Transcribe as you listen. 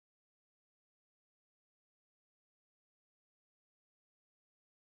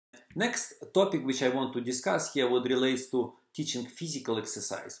Next topic which I want to discuss here would relates to teaching physical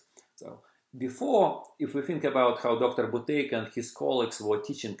exercise. So before, if we think about how Dr. Buteyko and his colleagues were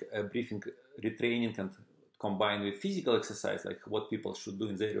teaching breathing retraining and combined with physical exercise, like what people should do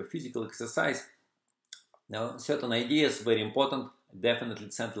in the area of physical exercise, now certain ideas very important, definitely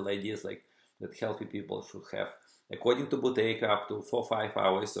central ideas like that healthy people should have, according to Buteyko, up to 4-5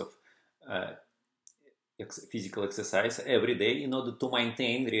 hours of physical exercise every day in order to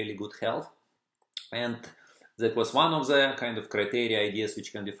maintain really good health. And that was one of the kind of criteria ideas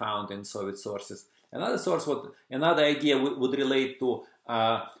which can be found in Soviet sources. Another idea would relate to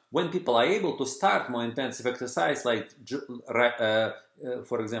when people are able to start more intensive exercise, like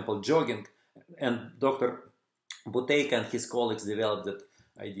for example jogging. And Dr. Buteyko and his colleagues developed that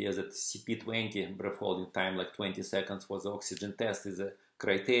idea that CP20, breath holding time, like 20 seconds for the oxygen test, is a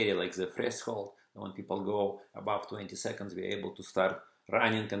criteria, like the threshold. When people go above 20 seconds, we're able to start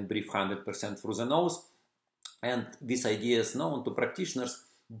running and breathe 100% through the nose. And this idea is known to practitioners,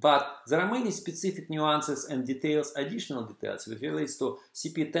 but there are many specific nuances and details, additional details, which relates to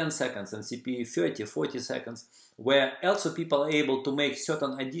CP 10 seconds and CP 30, 40 seconds, where also people are able to make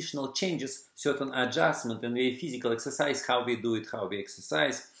certain additional changes, certain adjustment in their physical exercise, how we do it, how we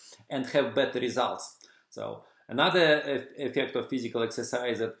exercise, and have better results. So another effect of physical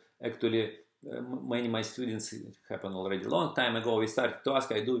exercise that actually many of my students, it happened already a long time ago, we started to ask,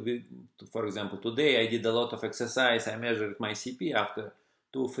 for example, today I did a lot of exercise, I measured my CP after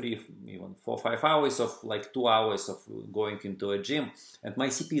 2, 3, even 4, 5 hours of like 2 hours of going into a gym, and my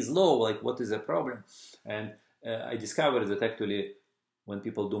CP is low, like what is the problem? And I discovered that actually when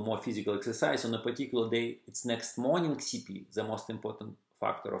people do more physical exercise on a particular day, it's next morning CP, the most important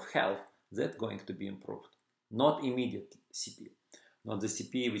factor of health, that's going to be improved, not immediate CP. Not the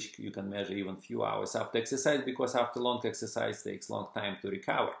CP which you can measure even few hours after exercise, because after long exercise takes long time to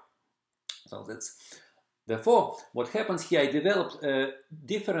recover. So that's therefore what happens here. I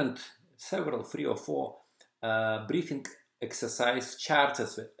developed several 3 or 4 breathing exercise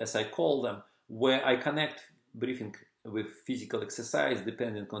charts, as I call them, where I connect breathing with physical exercise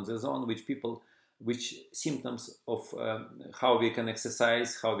depending on the zone, which symptoms of how we can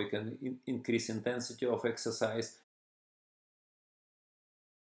exercise, how we can increase intensity of exercise,